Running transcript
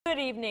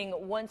evening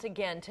once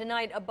again.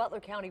 Tonight, a Butler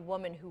County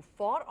woman who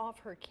fought off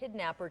her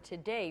kidnapper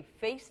today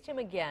faced him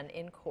again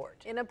in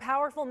court. In a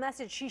powerful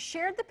message, she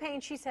shared the pain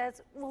she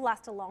says will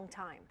last a long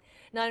time.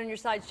 9 on your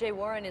side's Jay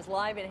Warren is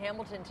live in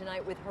Hamilton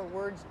tonight with her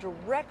words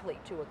directly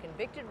to a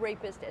convicted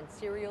rapist and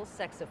serial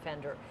sex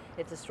offender.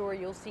 It's a story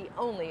you'll see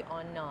only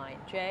on 9.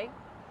 Jay?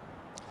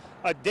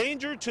 A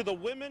danger to the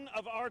women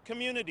of our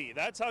community.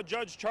 That's how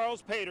Judge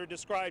Charles Pater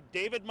described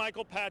David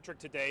Michael Patrick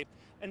today.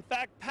 In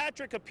fact,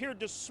 Patrick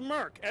appeared to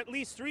smirk at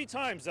least 3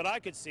 times that I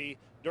could see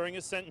during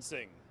his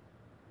sentencing.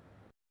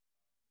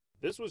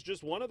 This was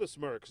just one of the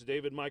smirks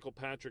David Michael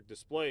Patrick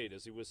displayed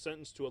as he was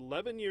sentenced to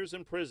 11 years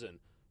in prison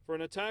for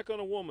an attack on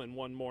a woman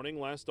one morning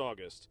last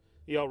August.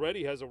 He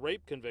already has a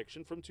rape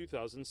conviction from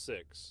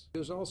 2006. He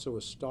was also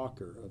a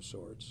stalker of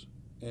sorts,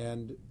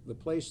 and the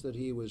place that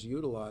he was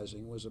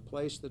utilizing was a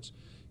place that's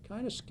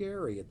kind of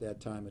scary at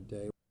that time of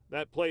day.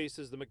 That place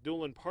is the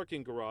McDoulan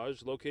parking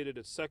garage located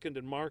at 2nd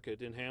and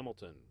Market in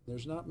Hamilton.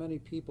 There's not many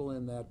people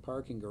in that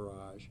parking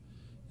garage,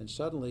 and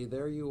suddenly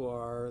there you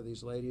are.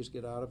 These ladies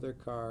get out of their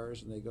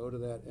cars and they go to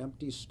that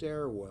empty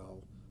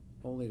stairwell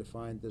only to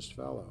find this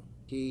fellow.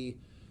 He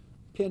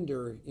pinned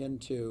her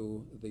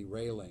into the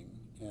railing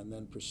and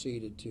then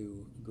proceeded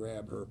to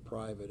grab her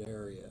private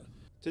area.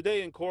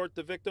 Today in court,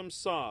 the victim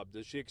sobbed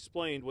as she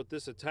explained what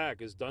this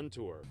attack has done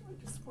to her.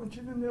 I just want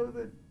you to know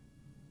that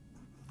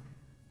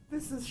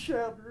this has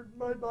shattered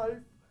my life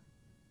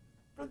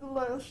for the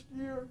last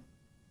year.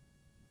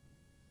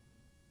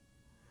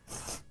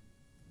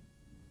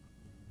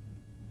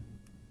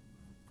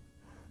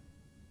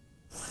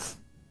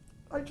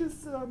 I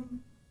just,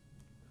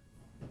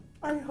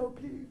 I hope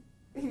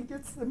he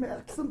gets the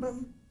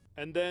maximum.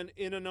 And then,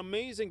 in an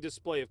amazing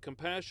display of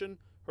compassion,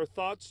 her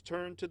thoughts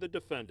turned to the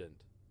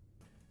defendant.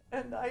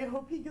 And I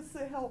hope he gets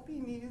the help he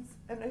needs,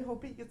 and I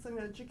hope he gets an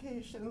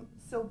education,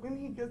 so when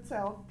he gets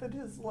out, that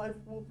his life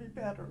will be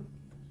better.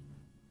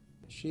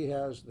 She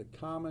has the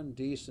common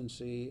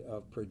decency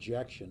of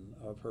projection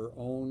of her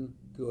own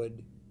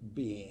good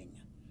being.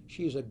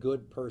 She's a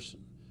good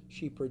person.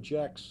 She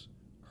projects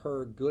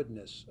her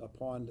goodness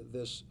upon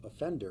this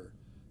offender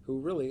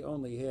who really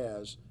only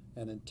has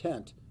an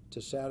intent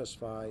to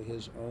satisfy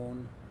his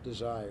own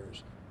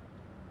desires.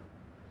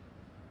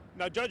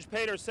 Now, Judge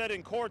Pater said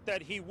in court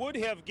that he would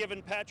have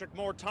given Patrick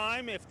more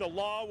time if the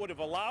law would have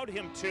allowed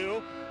him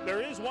to.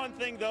 There is one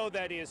thing, though,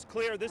 that is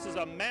clear. This is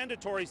a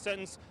mandatory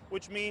sentence,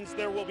 which means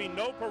there will be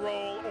no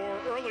parole or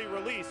early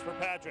release for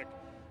Patrick.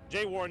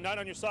 Jay Warren, 9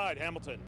 on your side, Hamilton.